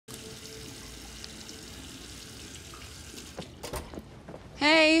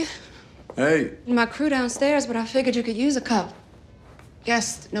Hey. My crew downstairs, but I figured you could use a cup.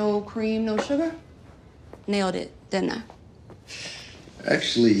 Guessed no cream, no sugar? Nailed it, didn't I?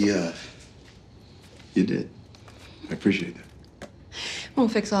 Actually, you did. I appreciate that.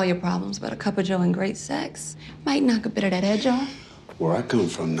 Won't fix all your problems, but a cup of Joe and great sex might knock a bit of that edge off. Where I come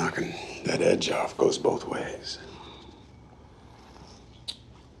from, knocking that edge off goes both ways.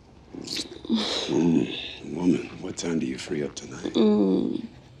 Woman, what time do you free up tonight?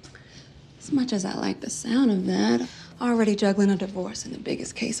 As much as I like the sound of that, already juggling a divorce in the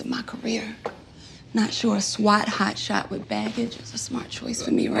biggest case of my career. Not sure a SWAT hotshot with baggage is a smart choice for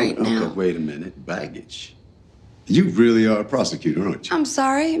me right now. Okay, wait a minute. Baggage? You really are a prosecutor, aren't you? I'm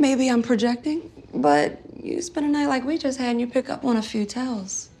sorry, maybe I'm projecting, but you spend a night like we just had and you pick up on a few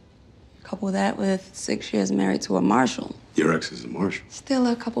tells. Couple that with 6 years married to a marshal. Your ex is a marshal. Still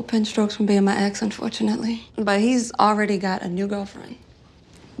a couple pinch strokes from being my ex, unfortunately. But he's already got a new girlfriend.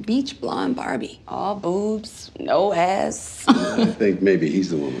 Beach blonde Barbie. All boobs, no ass. I think maybe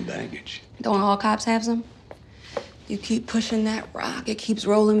he's the one with baggage. Don't all cops have some? You keep pushing that rock, it keeps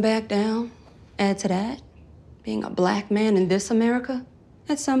rolling back down. Add to that, being a black man in this America,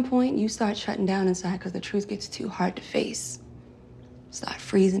 at some point you start shutting down inside because the truth gets too hard to face. Start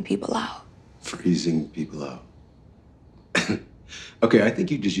freezing people out. Freezing people out. Okay, I think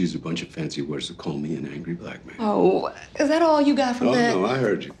you just used a bunch of fancy words to call me an angry black man. Oh, is that all you got from that? Oh, no, I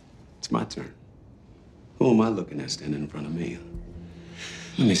heard you. It's my turn. Who am I looking at standing in front of me?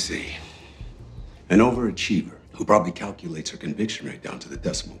 Let me see. An overachiever who probably calculates her conviction rate down to the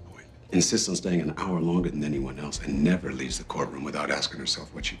decimal point, insists on staying an hour longer than anyone else, and never leaves the courtroom without asking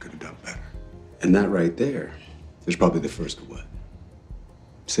herself what she could have done better. And that right there is probably the first of what?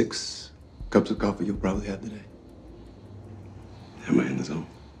 6 cups of coffee you'll probably have today. Am I in the zone?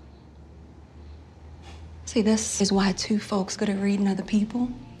 See, this is why 2 folks good at reading other people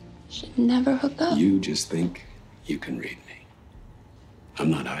should never hook up. You just think you can read me.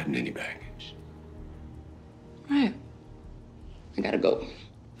 I'm not hiding any baggage. Right. I gotta go.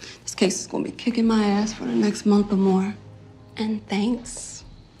 This case is gonna be kicking my ass for the next month or more. And thanks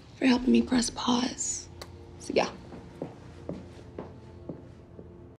for helping me press pause. See ya.